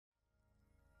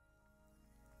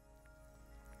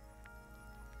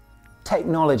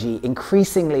technology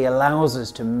increasingly allows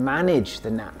us to manage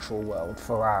the natural world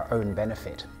for our own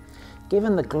benefit.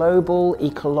 Given the global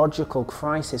ecological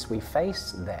crisis we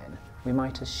face, then, we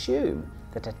might assume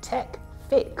that a tech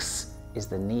fix is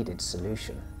the needed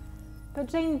solution. But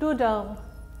Jane Goodall,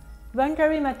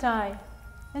 Wangari Maathai,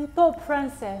 and Pope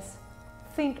Francis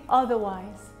think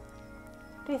otherwise.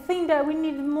 They think that we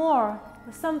need more,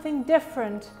 or something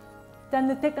different than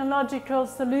the technological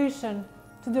solution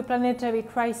to the planetary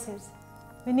crisis.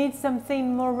 We need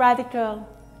something more radical.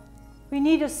 We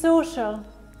need a social,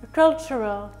 a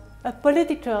cultural, a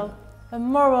political, a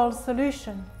moral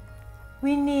solution.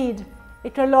 We need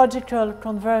ecological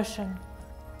conversion.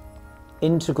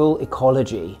 Integral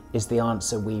ecology is the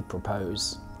answer we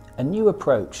propose. A new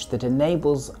approach that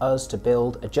enables us to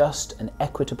build a just and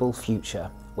equitable future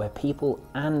where people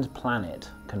and planet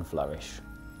can flourish.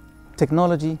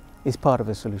 Technology is part of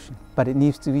the solution, but it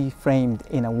needs to be framed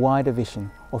in a wider vision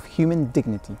of human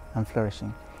dignity and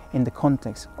flourishing in the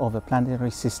context of a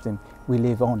planetary system we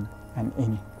live on and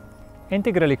in.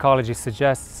 Integral ecology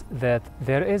suggests that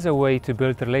there is a way to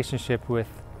build relationship with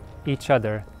each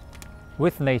other,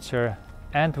 with nature,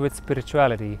 and with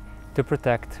spirituality to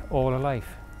protect all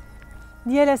life.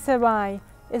 The LSRI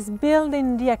is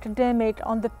building the academic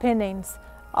underpinnings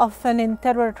of an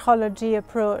integral ecology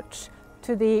approach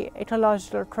to the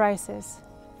ecological crisis.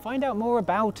 Find out more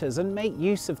about us and make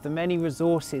use of the many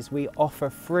resources we offer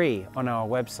free on our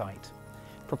website.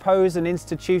 Propose an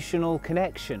institutional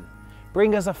connection.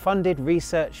 Bring us a funded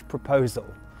research proposal.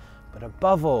 But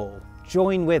above all,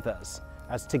 join with us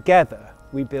as together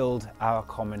we build our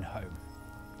common home.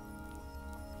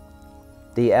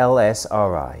 The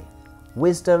LSRI.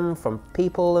 Wisdom from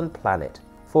people and planet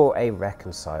for a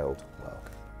reconciled